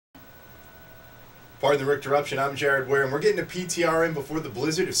Pardon the RICterruption, I'm Jared Ware, and we're getting a PTR in before the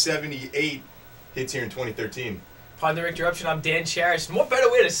blizzard of 78 hits here in 2013. Pardon the RICterruption, I'm Dan Cherish. What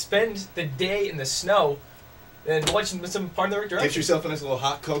better way to spend the day in the snow than watching some Pardon the RICterruption? Get yourself a nice little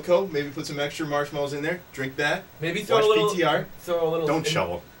hot cocoa, maybe put some extra marshmallows in there, drink that. Maybe throw watch a little PTR. Throw a little. Don't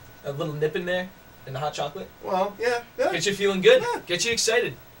shovel. A little nip in there, in the hot chocolate. Well, yeah. Get you feeling good. Yeah. Get you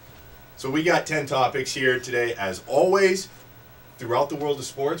excited. So we got 10 topics here today, as always. Throughout the world of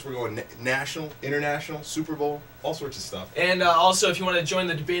sports, we're going national, international, Super Bowl, all sorts of stuff. And also, if you want to join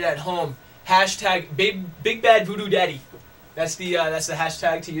the debate at home, hashtag Big Bad Voodoo Daddy. That's the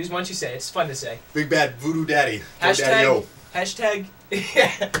hashtag to use. Why don't you say it? It's fun to say. Big Bad Voodoo Daddy. Hashtag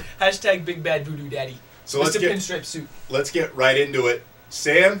Big Bad Voodoo Daddy. So Mr. Pinstripe suit. Let's get right into it.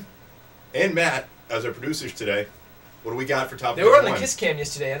 Sam and Matt, as our producers today, what do we got for topic They were on number the one? Kiss Cam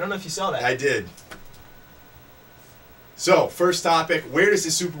yesterday. I don't know if you saw that. I did. So, first topic, where does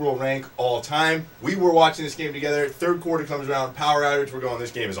the Super Bowl rank all time? We were watching this game together. Third quarter comes around, power outage. We're going, this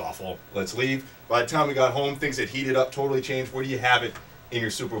game is awful. Let's leave. By the time we got home, things had heated up, totally changed. Where do you have it in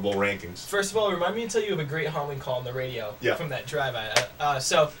your Super Bowl rankings? First of all, remind me to tell you of a great Harlan call on the radio from that drive.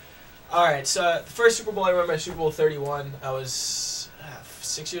 All right, so the first Super Bowl I remember, Super Bowl 31, I was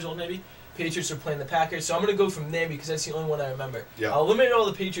 6 years old maybe. Patriots were playing the Packers, so I'm going to go from there because that's the only one I remember. Yeah. I'll eliminate all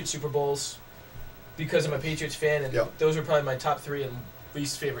the Patriots Super Bowls because I'm a Patriots fan, and those are probably my top three and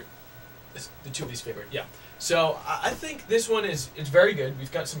least favorite, the two least favorite, yeah. So I think this one it's very good.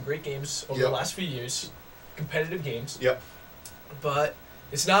 We've got some great games over the last few years, competitive games. Yep. But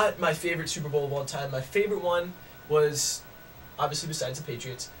it's not my favorite Super Bowl of all time. My favorite one was, obviously besides the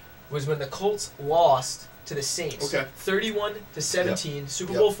Patriots, was when the Colts lost to the Saints. Okay. 31-17,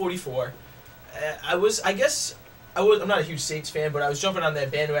 Super Bowl 44. I'm not a huge Saints fan, but I was jumping on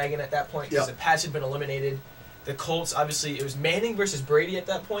that bandwagon at that point because the Pats had been eliminated. The Colts, obviously, it was Manning versus Brady at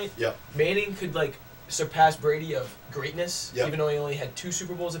that point. Yep. Manning could surpass Brady of greatness, Yep. even though he only had 2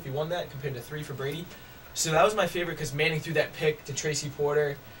 Super Bowls if he won that, compared to 3 for Brady. So that was my favorite because Manning threw that pick to Tracy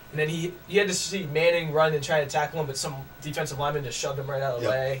Porter, and then he had to see Manning run and try to tackle him, but some defensive lineman just shoved him right out of the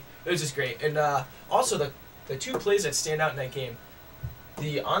way. It was just great. And also the 2 plays that stand out in that game,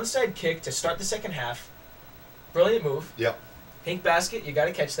 the onside kick to start the second half, brilliant move. Yep. Hank Basket, you got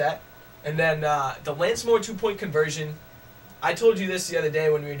to catch that. And then the Lance Moore 2-point conversion. I told you this the other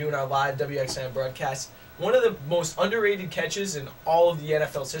day when we were doing our live WXM broadcast. One of the most underrated catches in all of the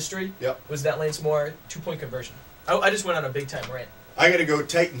NFL's history was that Lance Moore 2-point conversion. I just went on a big-time rant. I got to go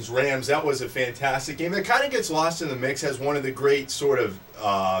Titans-Rams. That was a fantastic game. That kind of gets lost in the mix, has one of the great sort of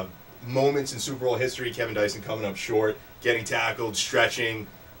moments in Super Bowl history. Kevin Dyson coming up short, getting tackled, stretching.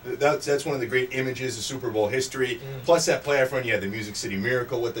 That's one of the great images of Super Bowl history. Plus that playoff run, you had the Music City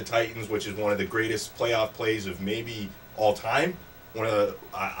Miracle with the Titans, which is one of the greatest playoff plays of maybe all time.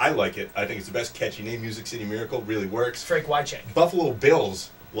 I like it. I think it's the best catchy name. Music City Miracle really works. Frank Wycheck. Buffalo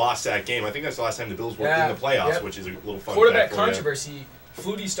Bills lost that game. I think that's the last time the Bills were in the playoffs, which is a little fun quarterback fact for controversy.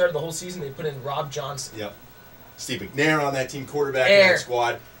 Flutie started the whole season. They put in Rob Johnson. Yep. Steve McNair on that team, quarterback in that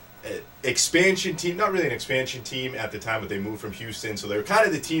squad. Expansion team, not really an expansion team at the time, but they moved from Houston, so they were kind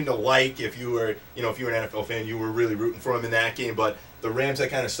of the team to like if you were, an NFL fan, you were really rooting for them in that game. But the Rams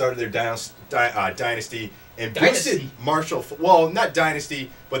that kind of started their dynasty and boosted Marshall. Well, not dynasty,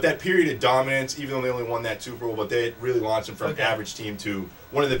 but that period of dominance. Even though they only won that Super Bowl, but they had really launched them from average team to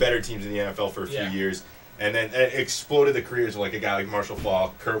one of the better teams in the NFL for a few years. And then it exploded the careers of like a guy like Marshall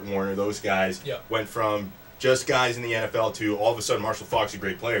Faulk, Kurt Warner. Those guys went from just guys in the NFL to all of a sudden Marshall Faulk's a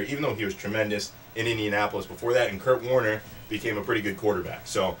great player, even though he was tremendous in Indianapolis before that, and Kurt Warner became a pretty good quarterback.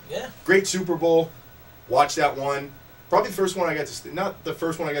 So, great Super Bowl. Watch that one. Probably the first one I got to not the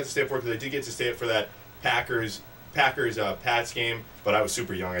first one I got to stay up for, because I did get to stay up for that Packers Pats game, but I was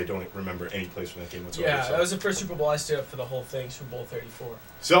super young. I don't remember any place from that game whatsoever. Yeah, that was the first Super Bowl I stayed up for the whole thing, Super Bowl 34.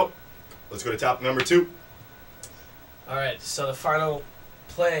 So, let's go to top number 2. All right, so the final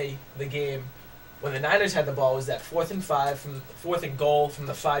play of the game, when the Niners had the ball, was that 4th and goal from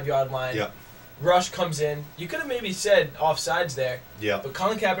the 5-yard line. Yeah. Rush comes in. You could have maybe said offsides there. Yeah. But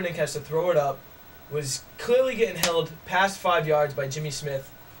Colin Kaepernick has to throw it up. Was clearly getting held past 5 yards by Jimmy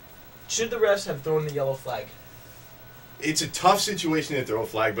Smith. Should the refs have thrown the yellow flag? It's a tough situation to throw a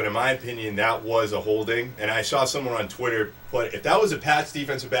flag, but in my opinion, that was a holding. And I saw someone on Twitter put, if that was a Pats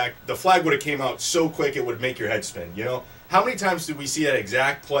defensive back, the flag would have came out so quick it would make your head spin. How many times did we see that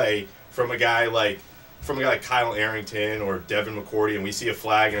exact play from a guy like Kyle Arrington or Devin McCourty, and we see a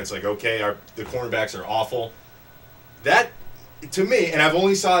flag and it's like, okay, the cornerbacks are awful. That, to me, and I've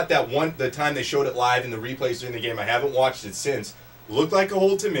only saw it the time they showed it live in the replays during the game. I haven't watched it since. Looked like a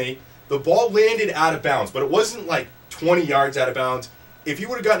hold to me. The ball landed out of bounds, but it wasn't like 20 yards out of bounds. If he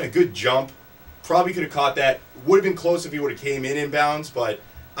would have gotten a good jump, Probably could have caught that. Would have been close if he would have came in inbounds, but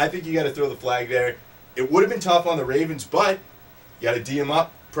I think you got to throw the flag there. It would have been tough on the Ravens, but you got to D him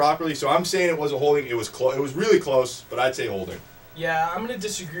up properly. So I'm saying it was a holding. It was close. It was really close, but I'd say holding. Yeah, I'm going to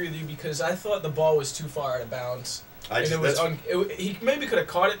disagree with you because I thought the ball was too far out of bounds. He maybe could have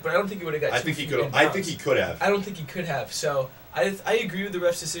caught it, but I don't think he would have got. I think he could have. I think he could have. I don't think he could have. So I agree with the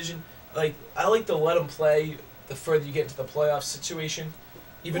ref's decision. Like I like to let him play the further you get into the playoff situation,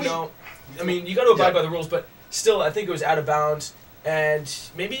 even though, I mean, you got to abide by the rules, but still, I think it was out of bounds, and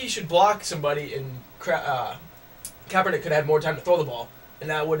maybe you should block somebody, and Kaepernick could have had more time to throw the ball. And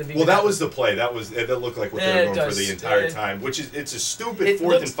that would have been. Well, that was the play. That looked like what they were going for the entire time, which is it's a stupid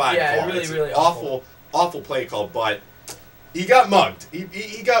 4th and 5 call. Yeah, really awful play call. But he got mugged.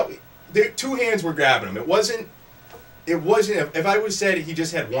 He got 2 hands were grabbing him. It wasn't. If I would have said he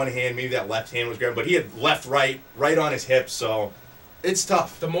just had one hand, maybe that left hand was grabbing, but he had left, right on his hips. So it's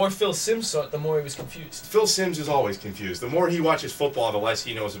tough. The more Phil Simms saw it, the more he was confused. Phil Simms is always confused. The more he watches football, the less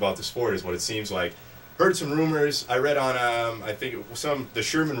he knows about the sport. Is what it seems like. Heard some rumors. I read on I think it was the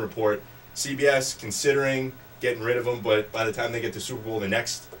Sherman report. CBS considering getting rid of him, but by the time they get to Super Bowl, the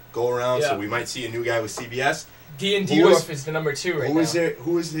next go around, so we might see a new guy with CBS. Dean Diorf is the number 2 right now.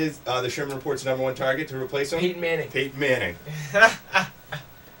 Who is his the Sherman report's number 1 target to replace him? Peyton Manning. Peyton Manning.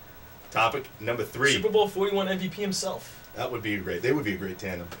 Topic number 3. Super Bowl 41 MVP himself. That would be great. They would be a great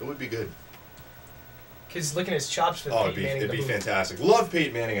tandem. It would be good. Because looking at his chops for Peyton Manning. It'd be fantastic. Love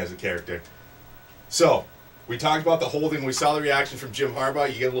Peyton Manning as a character. So, we talked about the holding. We saw the reaction from Jim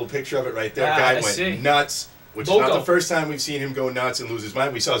Harbaugh. You get a little picture of it right there. Guy went nuts, which is not the first time we've seen him go nuts and lose his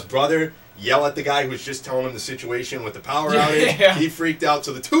mind. We saw his brother yell at the guy who was just telling him the situation with the power outage. Yeah. He freaked out.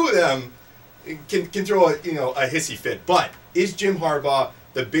 So the two of them can throw a hissy fit. But is Jim Harbaugh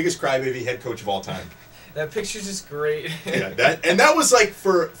the biggest crybaby head coach of all time? That picture's just great. Yeah, that was like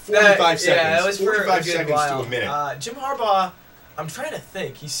for 45 seconds. Yeah, it was 45 seconds to a minute. Jim Harbaugh. I'm trying to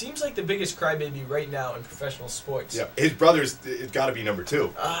think. He seems like the biggest crybaby right now in professional sports. Yeah, his brother's got to be number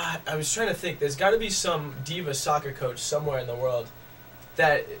 2. I was trying to think. There's got to be some diva soccer coach somewhere in the world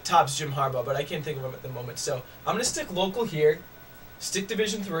that tops Jim Harbaugh, but I can't think of him at the moment. So I'm going to stick local here, stick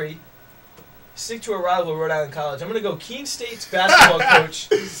Division III, stick to a rival Rhode Island College. I'm going to go Keene State's basketball coach.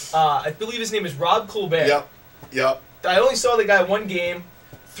 I believe his name is Rob Colbert. Yep. I only saw the guy one game,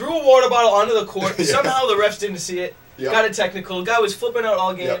 threw a water bottle onto the court. Somehow the refs didn't see it. Yep. Got a technical. Guy was flipping out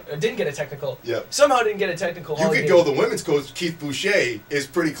all game. Didn't get a technical. Yep. Somehow didn't get a technical. You could go the women's coach, Keith Boucher, is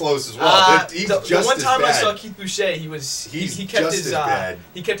pretty close as well. The one time I saw Keith Boucher, he kept his bad.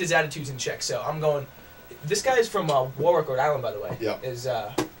 He kept his attitudes in check. So I'm going. This guy is from Warwick, Rhode Island, by the way. Yep. Is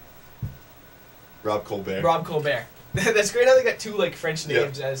Rob Colbert. Rob Colbert. That's great how they got 2 French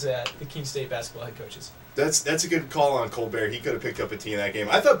names as the Keene State basketball head coaches. That's a good call on Colbert. He could have picked up a T in that game.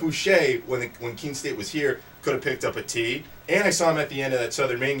 I thought Boucher, when Keene State was here, could have picked up a T. And I saw him at the end of that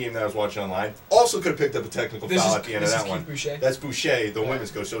Southern Maine game that I was watching online. Also could have picked up a technical foul at the end of that one. Boucher. That's Boucher, the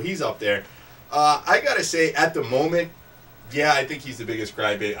women's coach. So he's up there. I got to say, at the moment, I think he's the biggest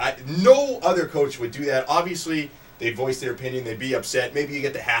crybaby. No other coach would do that. Obviously, they voice their opinion. They'd be upset. Maybe you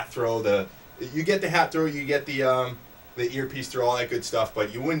get the hat throw. You get the earpiece throw, all that good stuff,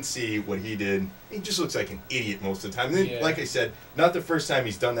 but you wouldn't see what he did. He just looks like an idiot most of the time. And then, like I said, not the first time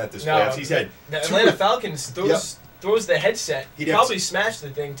he's done that this playoffs. He's had the Atlanta Falcons throws the headset. He probably smashed the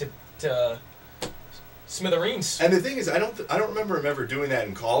thing to smithereens. And the thing is, I don't remember him ever doing that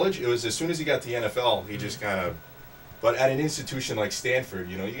in college. It was as soon as he got to the NFL, he just kind of. But at an institution like Stanford,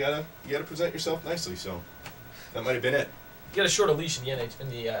 you gotta present yourself nicely. So that might have been it. You got a shorter leash in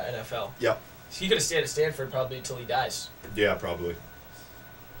the NFL. Yeah. He could have stayed at Stanford probably until he dies. Yeah, probably.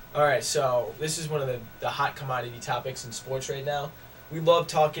 All right, so this is one of the hot commodity topics in sports right now. We love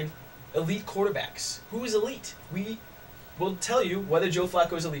talking elite quarterbacks. Who is elite? We will tell you whether Joe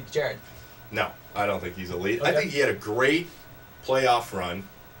Flacco is elite. Jared? No, I don't think he's elite. Okay. I think he had a great playoff run.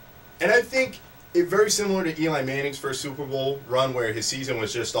 And I think very similar to Eli Manning's first Super Bowl run where his season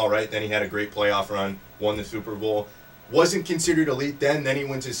was just all right. Then he had a great playoff run, won the Super Bowl. Wasn't considered elite then he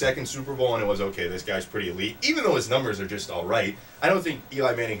wins his second Super Bowl, and it was, okay, this guy's pretty elite. Even though his numbers are just all right, I don't think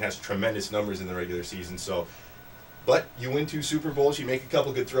Eli Manning has tremendous numbers in the regular season. But you win 2 Super Bowls, you make a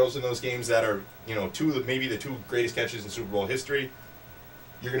couple good throws in those games that are, maybe the 2 greatest catches in Super Bowl history,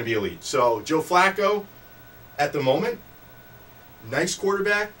 you're going to be elite. So Joe Flacco, at the moment, nice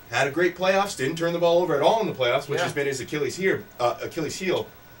quarterback, had a great playoffs, didn't turn the ball over at all in the playoffs, which has been his Achilles heel.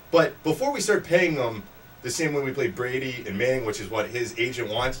 But before we start paying them the same way we played Brady and Manning, which is what his agent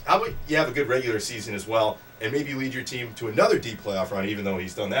wants, how about you have a good regular season as well, and maybe lead your team to another deep playoff run, even though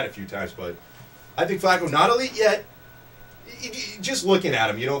he's done that a few times. But I think Flacco, not elite yet. Just looking at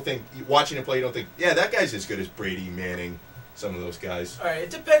him, you don't think, watching him play, you don't think, yeah, that guy's as good as Brady, Manning, some of those guys. All right, it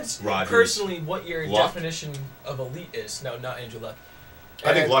depends Rodgers. Personally what your Luck? definition of elite is. No, not Andrew Luck.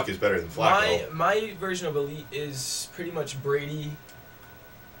 I think Luck is better than Flacco. My version of elite is pretty much Brady,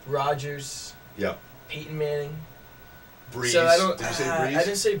 Rodgers, Yeah. Peyton Manning. Breeze. So I don't, Did you say Breeze? I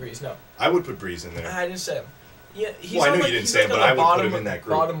didn't say Breeze, no. I would put Breeze in there. I didn't say him. Yeah, he's Well, I on know like, you didn't he's say him, like but on I the would put bottom, him in that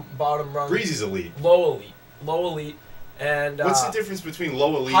group. Bottom rung. Breeze is elite. Low elite. And What's the difference between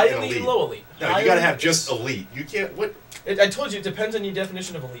low elite high and elite? and low elite. No, high you got to have elite just is, elite. You can't, what? I told you, it depends on your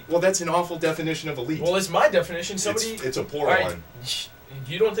definition of elite. Well, that's an awful definition of elite. Well, it's my definition. It's a poor right, one.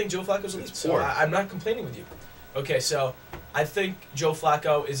 You don't think Joe Flacco's elite, so I'm not complaining with you. Okay, so I think Joe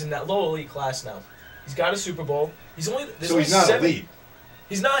Flacco is in that low elite class now. He's got a Super Bowl. He's not elite.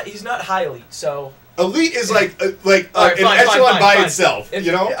 He's not high elite. So elite is like right, an echelon by itself.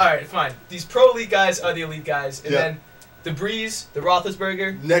 You know. All right, fine. These pro elite guys are the elite guys, and then the Breeze, the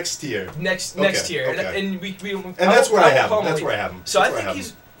Roethlisberger. Next tier. Next tier, okay. and we that's where I have him. That's where I have him. So I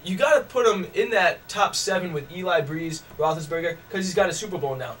think you got to put him in that top 7 with Eli, Breeze, Roethlisberger, because he's got a Super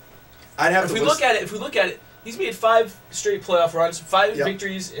Bowl now. If we look at it, he's made 5 straight playoff runs, 5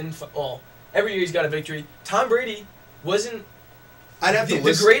 victories in every year he's got a victory. Tom Brady wasn't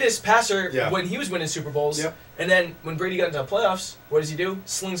the greatest passer when he was winning Super Bowls. Yep. And then when Brady got into the playoffs, what does he do?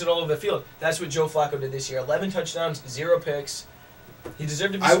 Slings it all over the field. That's what Joe Flacco did this year. 11 touchdowns, 0 picks. He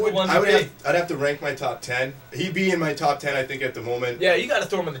deserved to be Super Bowl MVP. I'd have to rank my top 10. He'd be in my top 10, I think, at the moment. Yeah, you got to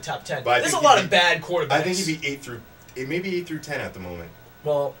throw him in the top 10. But there's a lot of bad quarterbacks. I think he'd be maybe 8 through 10 at the moment.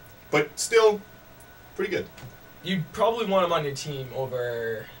 Well, but still, pretty good. You'd probably want him on your team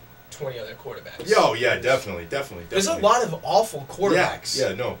over 20 other quarterbacks. Oh, yeah, definitely. There's a lot of awful quarterbacks.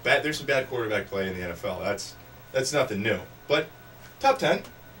 Yeah, no. There's some bad quarterback play in the NFL. That's nothing new. But top 10.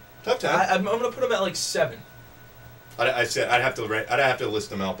 Top 10. I'm going to put him at like 7. I said I'd have to list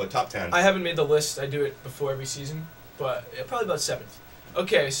them out, but top 10. I haven't made the list. I do it before every season, but probably about 7th.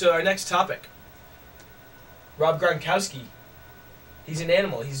 Okay, so our next topic. Rob Gronkowski. He's an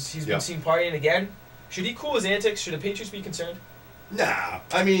animal. He's been seen partying again. Should he cool his antics? Should the Patriots be concerned? Nah,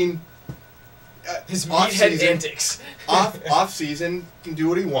 I mean, his meathead antics. off season can do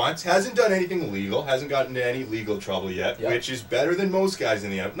what he wants. Hasn't done anything illegal. Hasn't gotten into any legal trouble yet, which is better than most guys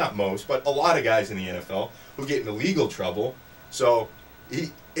in the NFL. Not most, but a lot of guys in the NFL who get into legal trouble. So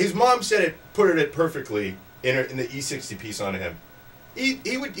his mom put it perfectly in the E60 piece on him.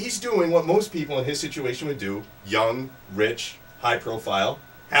 He's doing what most people in his situation would do: young, rich, high profile,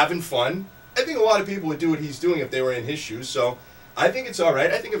 having fun. I think a lot of people would do what he's doing if they were in his shoes. So I think it's all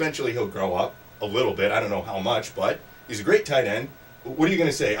right. I think eventually he'll grow up a little bit. I don't know how much, but he's a great tight end. What are you going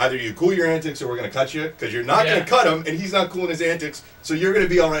to say? Either you cool your antics or we're going to cut you? Because you're not going to cut him, and he's not cooling his antics, so you're going to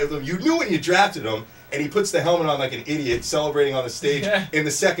be all right with him. You knew when you drafted him, and he puts the helmet on like an idiot, celebrating on the stage in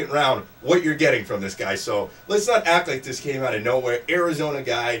the second round, what you're getting from this guy. So let's not act like this came out of nowhere. Arizona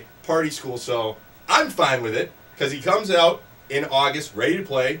guy, party school. So I'm fine with it, because he comes out in August ready to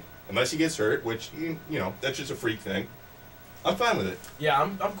play, unless he gets hurt, which, that's just a freak thing. I'm fine with it. Yeah,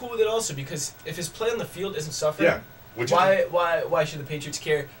 I'm cool with it also, because if his play on the field isn't suffering, why should the Patriots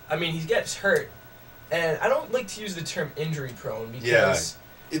care? I mean, he gets hurt, and I don't like to use the term injury prone, because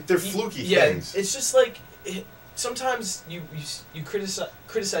they're fluky things. It's just like sometimes you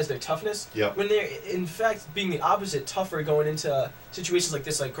criticize their toughness when they're in fact being the opposite, tougher going into situations like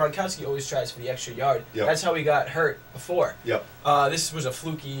this. Like Gronkowski always tries for the extra yard. That's how he got hurt before. This was a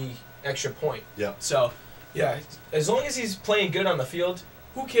fluky extra point. So as long as he's playing good on the field,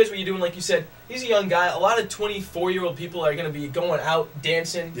 who cares what you're doing? Like you said, he's a young guy. A lot of 24-year-old people are going to be going out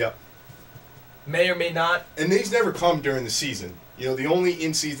dancing. May or may not. And these never come during the season. The only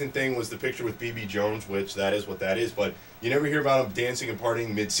in-season thing was the picture with B.B. Jones, which that is what that is. But you never hear about him dancing and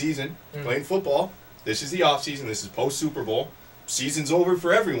partying mid-season, playing football. This is the off-season. This is post-Super Bowl. Season's over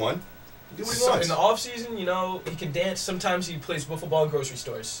for everyone. Do what he wants. In the off-season, he can dance. Sometimes he plays wiffle ball in grocery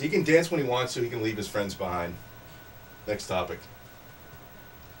stores. He can dance when he wants so he can leave his friends behind. Next topic.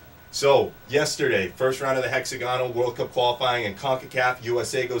 So, yesterday, first round of the Hexagonal World Cup qualifying in CONCACAF.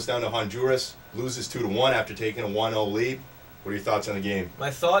 USA goes down to Honduras, loses 2-1 after taking a 1-0 lead. What are your thoughts on the game?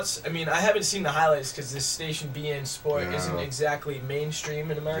 My thoughts? I mean, I haven't seen the highlights because this station BN Sport isn't exactly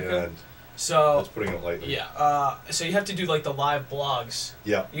mainstream in America. So that's putting it lightly. So you have to do like the live blogs.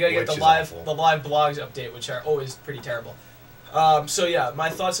 You gotta get the live blogs update, which are always pretty terrible. My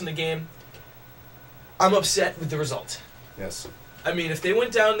thoughts on the game. I'm upset with the result. Yes. I mean, if they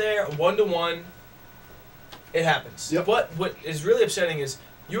went down there 1-1, it happens. What is really upsetting is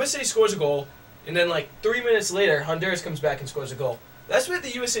USA scores a goal, and then like 3 minutes later, Honduras comes back and scores a goal. That's what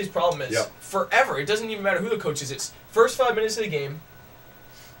the USA's problem is. Yep. Forever. It doesn't even matter who the coach is. It's first 5 minutes of the game,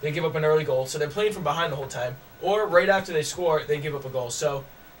 they give up an early goal, so they're playing from behind the whole time. Or right after they score, they give up a goal. So,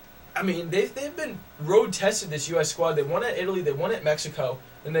 I mean, they've been road-tested, this U.S. squad. They won at Italy, they won at Mexico,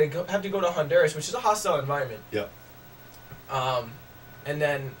 and they have to go to Honduras, which is a hostile environment. Yep. And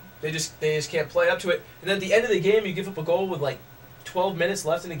then they just can't play up to it. And then at the end of the game, you give up a goal with like 12 minutes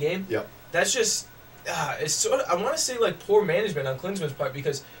left in the game. Yep. That's just it's sort of, I want to say like poor management on Klinsmann's part,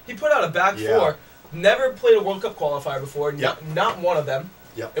 because he put out a back four, never played a World Cup qualifier before, not one of them.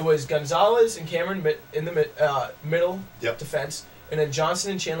 Yep. It was Gonzalez and Cameron in the middle defense, and then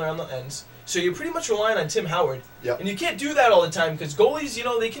Johnson and Chandler on the ends. So you're pretty much relying on Tim Howard. Yep. And you can't do that all the time, because goalies,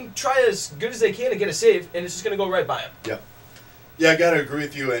 they can try as good as they can to get a save, and it's just going to go right by them. Yep. Yeah, I got to agree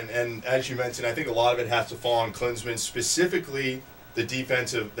with you. And as you mentioned, I think a lot of it has to fall on Klinsmann, specifically the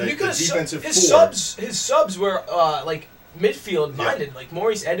defensive defensive his four. His subs were like midfield minded. Like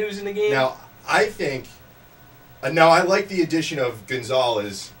Maurice Edu's in the game. Now, I think... Now, I like the addition of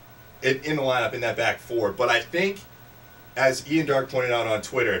Gonzalez in the lineup in that back four, but I think, as Ian Dark pointed out on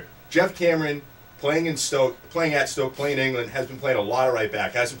Twitter, Jeff Cameron, playing at Stoke, playing in England, has been playing a lot of right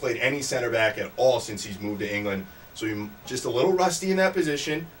back. Hasn't played any center back at all since he's moved to England. So he's just a little rusty in that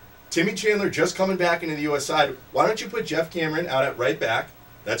position. Timmy Chandler just coming back into the U.S. side. Why don't you put Jeff Cameron out at right back?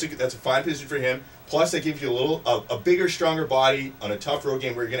 That's a fine position for him. Plus, that gives you a bigger, stronger body on a tough road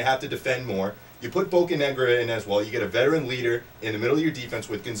game where you're going to have to defend more. You put Bocanegra in as well. You get a veteran leader in the middle of your defense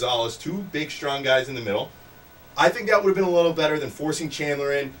with Gonzalez, two big, strong guys in the middle. I think that would have been a little better than forcing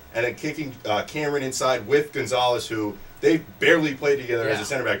Chandler in and then kicking Cameron inside with Gonzalez, who they barely played together as a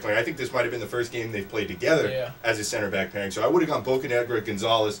center back player. I think this might have been the first game they've played together as a center back pairing. So I would have gone Bocanegra,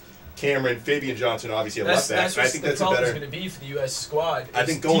 Gonzalez, Cameron, Fabian Johnson, obviously at left back. I think that's a better. That's going to be for the U.S. squad. I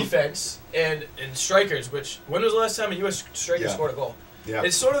think defense and strikers. Which when was the last time a U.S. striker scored a goal? Yeah.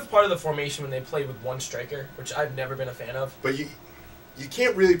 It's sort of part of the formation when they play with one striker, which I've never been a fan of. But you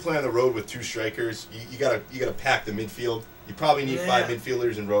can't really play on the road with two strikers. You gotta pack the midfield. You probably need 5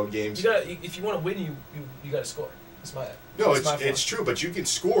 midfielders in road games. If you want to win, you gotta score. It's true, but you can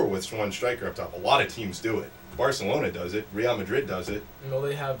score with one striker up top. A lot of teams do it. Barcelona does it. Real Madrid does it.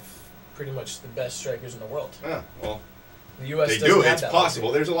 They have pretty much the best strikers in the world. Yeah, well, the U.S. they do. It's possible.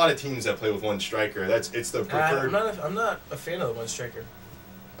 Luxury. There's a lot of teams that play with one striker. It's the preferred. I'm not a fan of the one striker.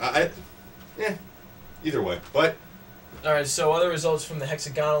 Either way, but. All right. So other results from the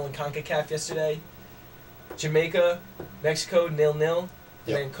hexagonal and CONCACAF yesterday: Jamaica, Mexico 0-0, and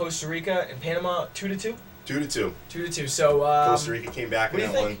then Costa Rica and Panama 2-2. 2-2. 2-2. So Costa Rica came back in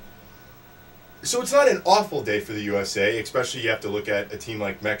that one. So it's not an awful day for the USA, especially you have to look at a team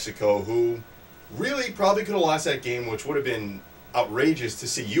like Mexico, who really probably could have lost that game, which would have been outrageous to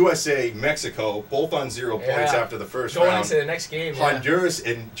see USA, Mexico, both on 0 points after the first round. Going into the next game, Honduras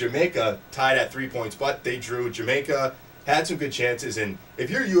and Jamaica tied at 3 points, but they drew. Jamaica had some good chances, and if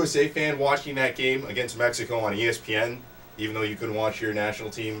you're a USA fan watching that game against Mexico on ESPN, even though you couldn't watch your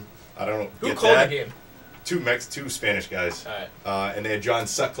national team, I don't know. Who called the game? Two Spanish guys. All right. And they had John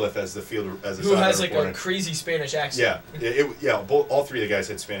Sutcliffe as the field as a who has like a crazy Spanish accent. All three of the guys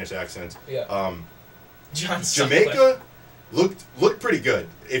had Spanish accents. Yeah. John Jamaica looked pretty good.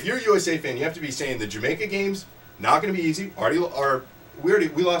 If you're a USA fan, you have to be saying the Jamaica game's not going to be easy.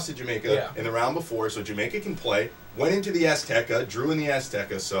 We lost to Jamaica in the round before, so Jamaica can play. Went into the Azteca, drew in the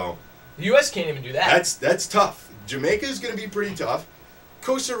Azteca, so the U.S. can't even do that. That's tough. Jamaica's going to be pretty tough.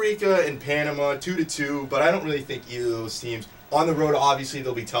 Costa Rica and Panama 2-2, but I don't really think either of those teams on the road. Obviously,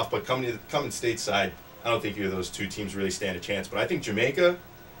 they'll be tough, but coming stateside, I don't think either of those two teams really stand a chance. But I think Jamaica,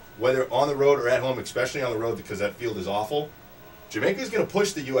 whether on the road or at home, especially on the road because that field is awful, Jamaica's going to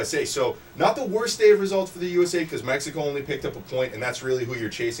push the USA. So not the worst day of results for the USA because Mexico only picked up a point, and that's really who you're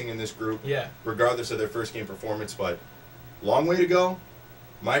chasing in this group. Yeah. Regardless of their first game performance, but long way to go.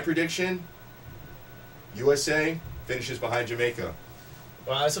 My prediction: USA finishes behind Jamaica.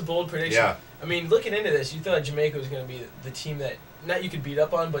 Wow, that's a bold prediction. Yeah. I mean, looking into this, you thought Jamaica was going to be the team that, not you could beat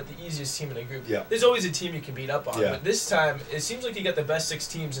up on, but the easiest team in the group. Yeah. There's always a team you can beat up on, yeah. But this time, it seems like you got the best 6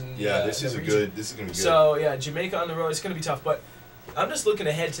 teams in the this is region. This is going to be good. So, yeah, Jamaica on the road, it's going to be tough. But I'm just looking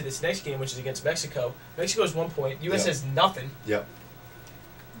ahead to this next game, which is against Mexico. Mexico has 1 point. U.S. has nothing. Yep.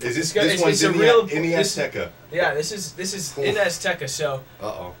 Is this one's in the Azteca? Yeah, this is in Azteca, so...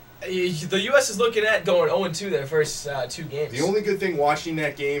 Uh-oh. The U.S. is looking at going 0-2 their first 2 games. The only good thing watching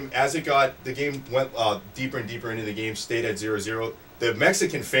that game, the game went deeper and deeper into the game, stayed at 0-0, the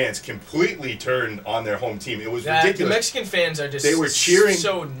Mexican fans completely turned on their home team. It was ridiculous. The Mexican fans are just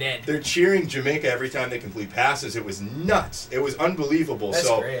so Ned. They're cheering Jamaica every time they complete passes. It was nuts. It was unbelievable. That's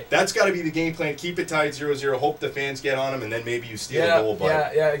so great. that's got to be the game plan. Keep it tied 0-0. Hope the fans get on them, and then maybe you steal a goal.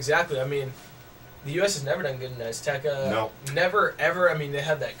 But yeah, exactly. I mean, the U.S. has never done good in Azteca. No. Never, ever. I mean, they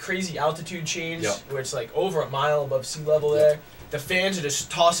have that crazy altitude change Yep. where it's like over a mile above sea level Yep. there. The fans are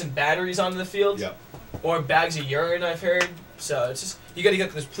just tossing batteries onto the field. Yep. Or bags of urine, I've heard. So it's just, you got to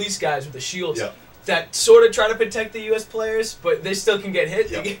get those police guys with the shields Yep. that sort of try to protect the U.S. players, but they still can get hit.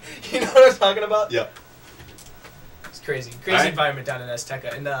 Yep. You know what I'm talking about? Yep. It's crazy. Crazy environment down in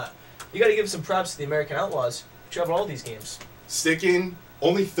Azteca. And you got to give some props to the American Outlaws who travel all these games. Sticking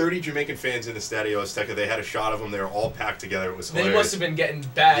only 30 Jamaican fans in the Stadio Azteca. They had a shot of them. They were all packed together. It was hilarious. They must have been getting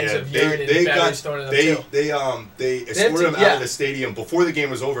bags of urine and batteries thrown at them too. They escorted them out of the stadium before the game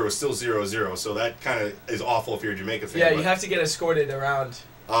was over. It was still 0-0. So that kind of is awful if you're a Jamaica fan. Yeah, you have to get escorted around.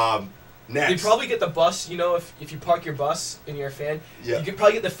 Next. You probably get the bus, you know, if you park your bus and you're a fan, you could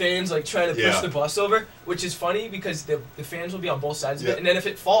probably get the fans like trying to push the bus over, which is funny because the fans will be on both sides of it, and then if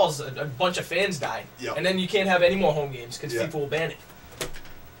it falls, a bunch of fans die, and then you can't have any more home games because people will ban it.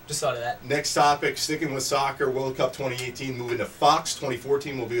 Just thought of that. Next topic, sticking with soccer, World Cup 2018, moving to Fox.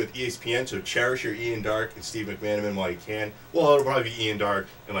 2014 will be with ESPN, so cherish your Ian Dark and Steve McManaman while you can. Well, it'll probably be Ian Dark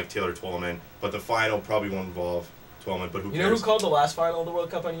and like Taylor Twellman, but the final probably won't involve Twellman, but who cares? You know who called the last final of the World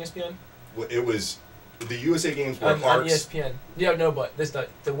Cup on ESPN? It was the USA games were on ESPN. Yeah, no, but this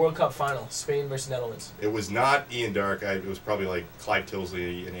the World Cup final, Spain versus Netherlands. It was not Ian Dark. It was probably like Clive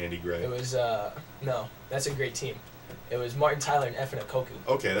Tilsley and Andy Gray. It was no, that's a great team. It was Martin Tyler and Efren Okoku.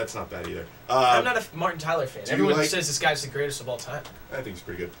 Okay, that's not bad either. I'm not a Martin Tyler fan. Everyone says this guy's the greatest of all time. I think he's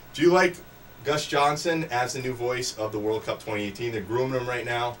pretty good. Do you like Gus Johnson as the new voice of the World Cup 2018? They're grooming him right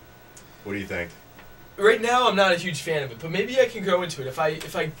now. What do you think? Right now, I'm not a huge fan of it, but maybe I can grow into it. If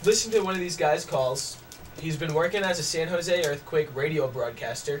I listen to one of these guys' calls, he's been working as a San Jose Earthquake radio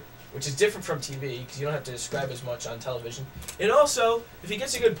broadcaster, which is different from TV because you don't have to describe as much on television. And also, if he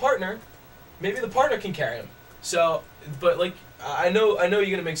gets a good partner, maybe the partner can carry him. So, but like I know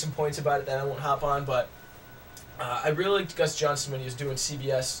you're gonna make some points about it that I won't hop on, but I really liked Gus Johnson when he was doing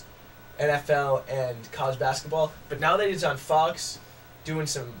CBS, NFL, and college basketball. But now that he's on Fox, doing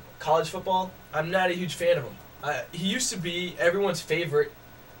some college football, I'm not a huge fan of him. He used to be everyone's favorite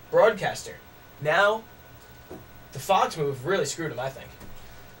broadcaster. Now, the Fox move really screwed him, I think.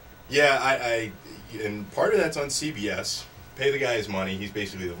 Yeah, and part of that's on CBS. Pay the guy his money. He's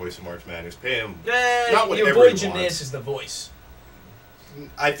basically the voice of March Madness. Pay him. Not what your boy Jim Nance is the voice.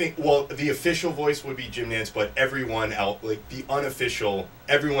 I think, well, the official voice would be Jim Nance, but everyone out, like the unofficial,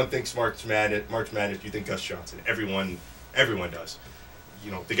 everyone thinks March Madness. You think Gus Johnson. Everyone does. You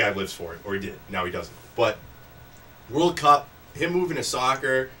know, the guy lives for it, or he did. Now he doesn't. But World Cup, him moving to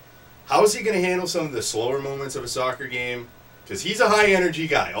soccer, how is he going to handle some of the slower moments of a soccer game? Because he's a high-energy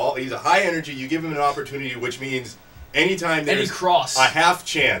guy. He's a high-energy. You give him an opportunity, which means anytime there's a half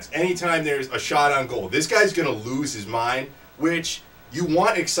chance, anytime there's a shot on goal, this guy's going to lose his mind, which you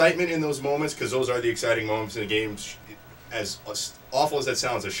want excitement in those moments because those are the exciting moments in a game. As awful as that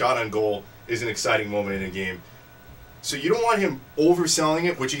sounds, a shot on goal is an exciting moment in a game. So you don't want him overselling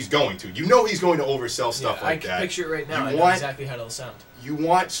it, which he's going to. You know he's going to oversell stuff like that. I can picture it right now. I know exactly how it'll sound. You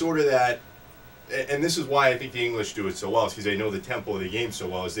want sort of that, and this is why I think the English do it so well, is because they know the tempo of the game so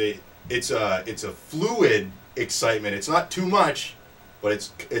well. It's a fluid excitement. It's not too much, but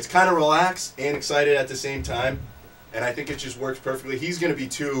it's kind of relaxed and excited at the same time, and I think it just works perfectly. He's going to be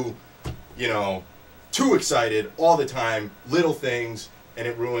too excited all the time, little things. And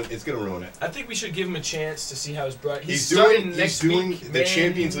it's going to ruin it. I think we should give him a chance to see how his brother. He's doing the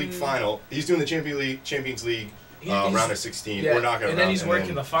Champions League final. He's doing the Champions League round of 16. Yeah, We're not going to. And then he's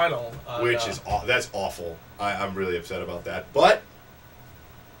working the final. Which is that's awful. I'm really upset about that. But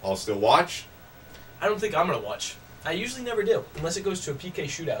I'll still watch. I don't think I'm going to watch. I usually never do, unless it goes to a PK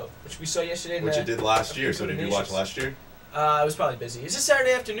shootout, which we saw yesterday. Which it did last year. So did you watch last year? I was probably busy. Is it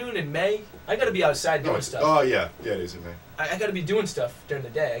Saturday afternoon in May? I got to be outside doing stuff. Oh yeah, it is in May. I got to be doing stuff during the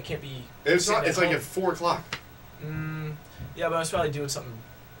day. I can't be. It's not. It's like at 4 o'clock. Yeah, but I was probably doing something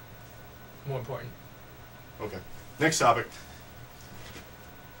more important. Okay. Next topic.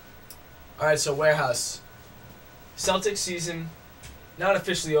 All right, so Warehouse. Celtics season, not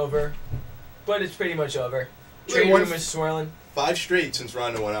officially over, but it's pretty much over. Trade rumors swirling. 5 straight since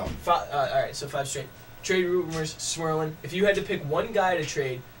Rondo went out. All right, so 5 straight. Trade rumors swirling. If you had to pick one guy to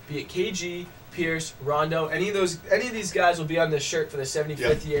trade, be it KG, Pierce, Rondo, any of these guys will be on the shirt for the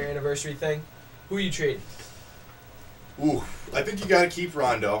 75th year anniversary thing. Who you trade? Ooh, I think you got to keep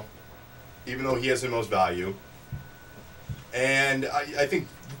Rondo, even though he has the most value. And I think,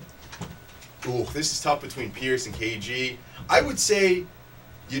 this is tough between Pierce and KG. I would say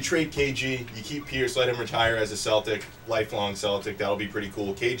you trade KG, you keep Pierce, let him retire as a Celtic, lifelong Celtic. That'll be pretty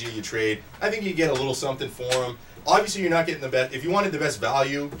cool. KG, you trade. I think you get a little something for him. Obviously, you're not getting the best. If you wanted the best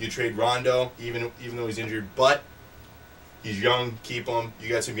value, you trade Rondo, even though he's injured. But he's young, keep him. You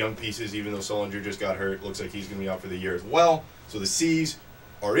got some young pieces, even though Sullinger just got hurt. Looks like he's going to be out for the year as well. So the C's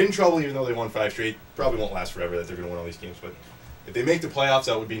are in trouble, even though they won 5 straight. Probably won't last forever that they're going to win all these games. But if they make the playoffs,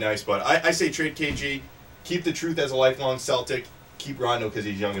 that would be nice. But I say trade KG, keep the truth as a lifelong Celtic, keep Rondo because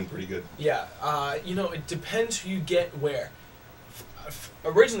he's young and pretty good. Yeah, it depends who you get where.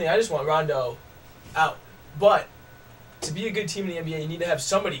 Originally, I just want Rondo out. But to be a good team in the NBA, you need to have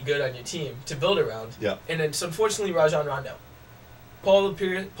somebody good on your team to build around. Yeah. And it's unfortunately Rajon Rondo. Paul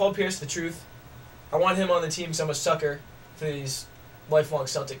Pierce, the truth. I want him on the team because I'm a sucker for these lifelong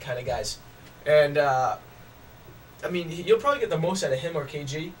Celtic kind of guys. And, you'll probably get the most out of him or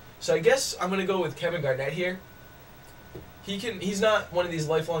KG. So I guess I'm going to go with Kevin Garnett here. He's not one of these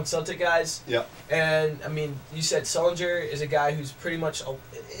lifelong Celtic guys. Yeah. And, you said Sullinger is a guy who's pretty much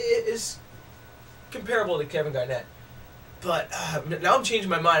is comparable to Kevin Garnett. But now I'm changing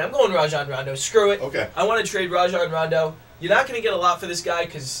my mind. I'm going Rajon Rondo. Screw it. Okay. I want to trade Rajon Rondo. You're not going to get a lot for this guy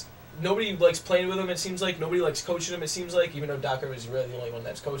because nobody likes playing with him, it seems like. Nobody likes coaching him, it seems like, even though Docker is really the only one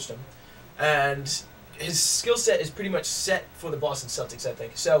that's coached him. And his skill set is pretty much set for the Boston Celtics, I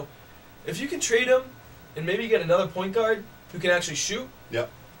think. So if you can trade him and maybe get another point guard who can actually shoot, yep.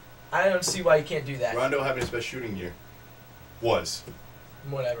 I don't see why you can't do that. Rondo having his best shooting year. Was.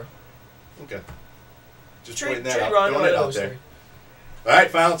 Whatever. Okay. Just trade pointing that out. Rondo Throwing it out there. All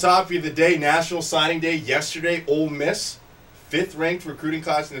right, final topic of the day, National Signing Day. Yesterday, Ole Miss, 5th-ranked recruiting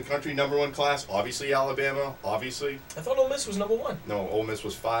class in the country, #1 class. Obviously, Alabama, obviously. I thought Ole Miss was #1. No, Ole Miss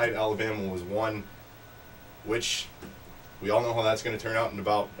was 5, Alabama was 1, which we all know how that's going to turn out in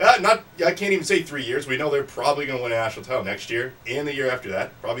about, I can't even say 3 years. We know they're probably going to win a national title next year and the year after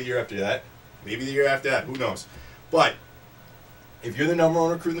that, probably the year after that, maybe the year after that, who knows. But if you're the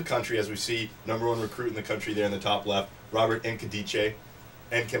 #1 recruit in the country, as we see, #1 recruit in the country there in the top left, Robert Nkemdiche,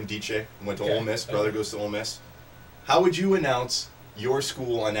 went to Ole Miss, brother goes to Ole Miss. How would you announce your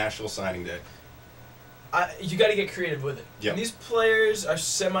school on National Signing Day? You got to get creative with it. Yep. And these players are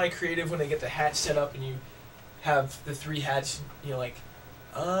semi-creative when they get the hat set up and you have the 3 hats. You're like,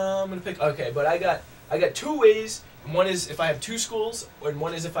 I'm gonna pick. Okay, but I got 2 ways. And one is if I have 2 schools, and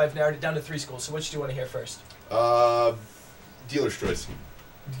one is if I've narrowed it down to 3 schools. So which do you want to hear first? Dealer's choice.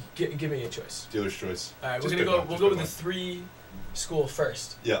 Give me a choice. Dealer's choice. All right, we'll go with the 3 school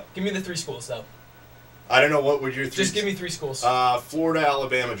first. Yeah. Give me the 3 schools though. I don't know what would your 3. Just give me 3 schools. Florida,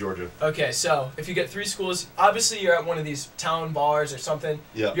 Alabama, Georgia. Okay, so if you get 3 schools, obviously you're at one of these town bars or something.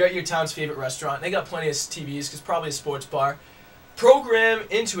 Yeah. You're at your town's favorite restaurant. They got plenty of TVs because probably a sports bar. Program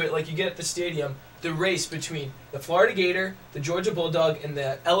into it like you get at the stadium the race between the Florida Gator, the Georgia Bulldog, and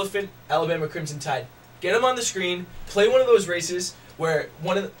the Elephant Alabama Crimson Tide. Get them on the screen. Play one of those races where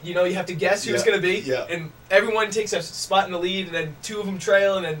you have to guess who it's going to be, and everyone takes a spot in the lead, and then 2 of them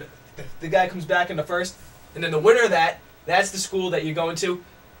trail, and then the guy comes back in the first, and then the winner of that's the school that you're going to.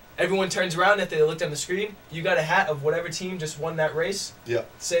 Everyone turns around if they looked on the screen. You got a hat of whatever team just won that race. Yeah.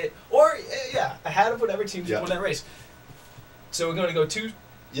 Say it, or a hat of whatever team just won that race. So we're going to go 2.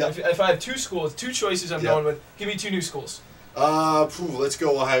 Yeah. If I have 2 schools, 2 choices I'm going with, give me 2 new schools. Let's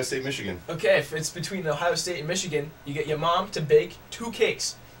go Ohio State, Michigan. Okay, if it's between Ohio State and Michigan, you get your mom to bake 2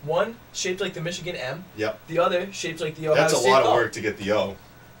 cakes. One shaped like the Michigan M. Yep. The other shaped like the Ohio State O. That's a lot of work to get the O.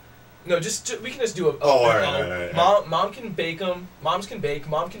 No, we can just do a. All right. Mom can bake them. Moms can bake.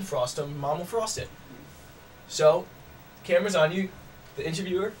 Mom can frost them. Mom will frost it. So, camera's on you. The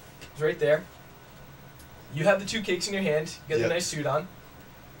interviewer is right there. You have the 2 cakes in your hand. You got the nice suit on.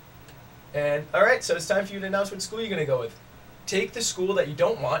 And all right, so it's time for you to announce what school you're gonna go with. Take the school that you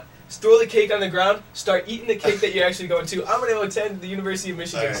don't want. Throw the cake on the ground. Start eating the cake that you're actually going to. I'm gonna attend the University of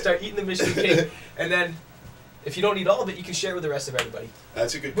Michigan. Right. Start eating the Michigan cake, and then. If you don't eat all of it, you can share with the rest of everybody.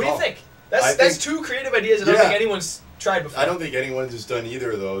 That's a good call. What do you think? That's 2 creative ideas that I don't think anyone's tried before. I don't think anyone's just done either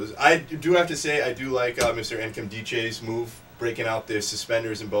of those. I do have to say, I do like Mr. Nkemdiche's move, breaking out the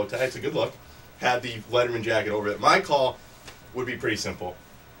suspenders and bow tie. It's a good look. Had the Letterman jacket over it. My call would be pretty simple.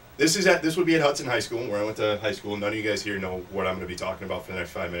 This would be at Hudson High School, where I went to high school. None of you guys here know what I'm going to be talking about for the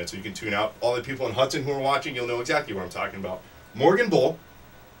next 5 minutes, so you can tune out. All the people in Hudson who are watching, you'll know exactly what I'm talking about. Morgan Bowl,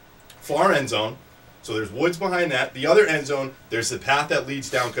 far end zone. So there's woods behind that. The other end zone, there's the path that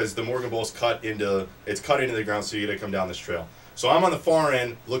leads down because the Morgan Bowl's cut into the ground, so you got to come down this trail. So I'm on the far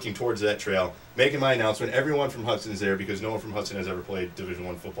end looking towards that trail, making my announcement. Everyone from Hudson's there because no one from Hudson has ever played Division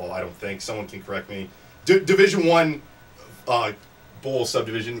I football, I don't think. Someone can correct me. Division I bowl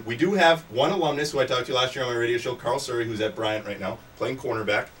subdivision. We do have one alumnus who I talked to last year on my radio show, Carl Surrey, who's at Bryant right now, playing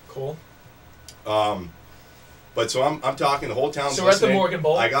cornerback. Cool. But so I'm talking the whole town's So we're at the listening. Morgan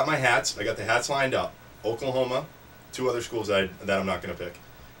Bowl. I got my hats. I got the hats lined up. Oklahoma, 2 other schools that I'm not going to pick.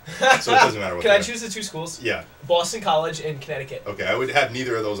 So it doesn't matter what. Can I choose the 2 schools? Yeah. Boston College and Connecticut. Okay, I would have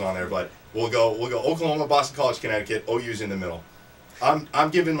neither of those on there, but we'll go Oklahoma, Boston College, Connecticut. OU's in the middle. I'm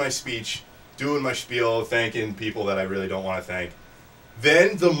giving my speech, doing my spiel, thanking people that I really don't want to thank.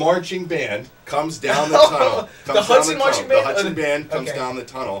 Then the marching band comes down the tunnel. The Hudson marching band? The Hudson band comes Okay. down the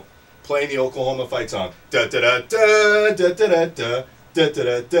tunnel, playing the Oklahoma fight song. Da da da da da da da da. Da, da,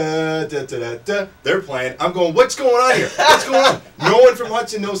 da, da, da, da, da. They're playing. I'm going, what's going on here? What's going on? No one from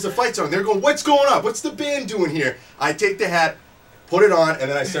Hudson knows the fight song. They're going, what's going on? What's the band doing here? I take the hat, put it on,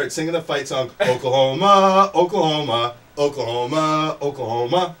 and then I start singing the fight song, Oklahoma, Oklahoma, Oklahoma,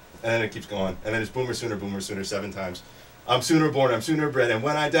 Oklahoma. And then it keeps going. And then it's Boomer Sooner 7 times. I'm sooner born, I'm sooner bred, and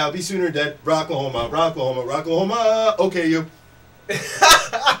when I die, I'll be sooner dead. Rocklahoma, Rocklahoma, Rocklahoma, okay you. And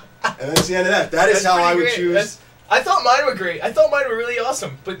then it's the end of that. That is how I would choose. I thought mine were great. I thought mine were really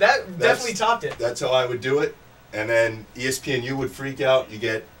awesome, but that definitely topped it. That's how I would do it. And then ESPNU would freak out. You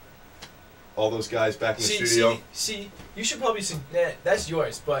get all those guys back in the studio. See, you should probably... that's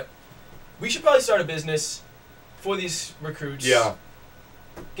yours, but we should probably start a business for these recruits. Yeah.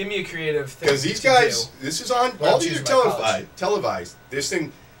 Give me a creative thing. Because these guys, this is on, all these are televised. This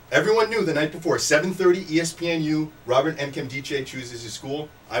thing, everyone knew the night before, 7:30 ESPNU, Robert M. Kemdiche chooses his school.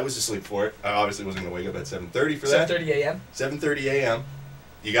 I was asleep for it. I obviously wasn't going to wake up at 7:30 for that. 7:30 a.m.? 7:30 a.m.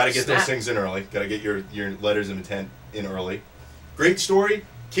 You got to get those things in early. Got to get your letters of intent in early. Great story.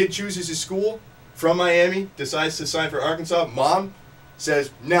 Kid chooses his school from Miami, decides to sign for Arkansas. Mom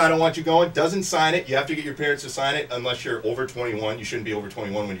says, no, I don't want you going. Doesn't sign it. You have to get your parents to sign it unless you're over 21. You shouldn't be over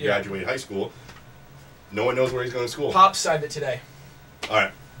 21 when you graduate high school. No one knows where he's going to school. Pop signed it today. All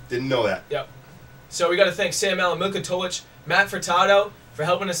right. Didn't know that. Yep. So we got to thank Sam Allen, Milka Tolich, Matt Furtado for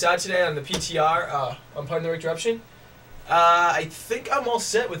helping us out today on the PTR on Pardon the RICterruption. I think I'm all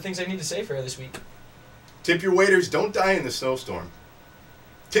set with things I need to say for this week. Tip your waiters. Don't die in the snowstorm.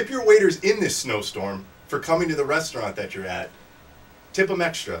 Tip your waiters in this snowstorm for coming to the restaurant that you're at. Tip them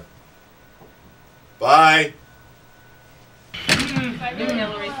extra. Bye. I think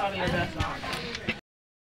Hillary thought of your best.